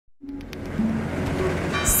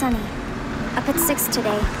Sunny. Up at 6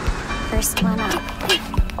 today. First one up.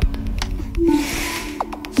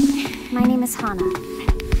 My name is Hana.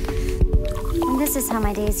 And this is how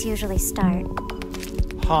my days usually start.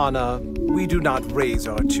 Hana, we do not raise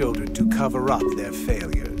our children to cover up their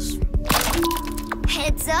failures.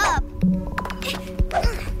 Heads up!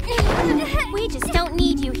 We just don't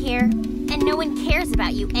need you here. And no one cares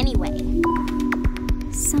about you anyway.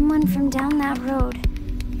 Someone from down that road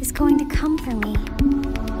is going to come for me.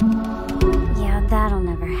 Yeah, that'll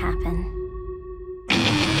never happen.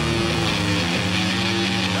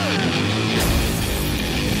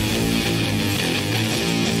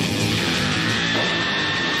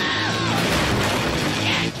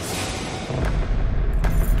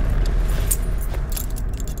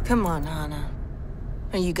 Come on, Hana.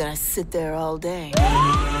 Are you gonna sit there all day?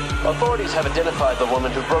 Authorities have identified the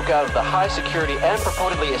woman who broke out of the high-security and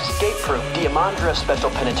purportedly escape-proof Diamandra Special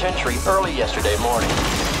Penitentiary early yesterday morning.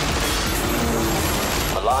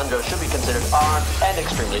 Melandro should be considered armed and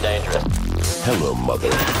extremely dangerous. Hello, mother.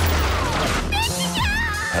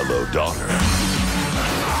 Hello, daughter.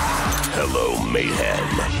 Hello, mayhem.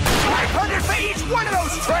 500 for each one of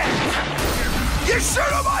those traps! You shoot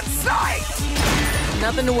them on sight!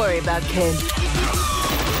 Nothing to worry about, kid.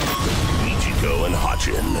 Michiko and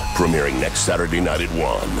Hatchin, premiering next Saturday night at 1.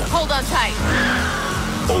 Hold on tight.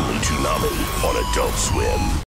 Only Toonami on Adult Swim.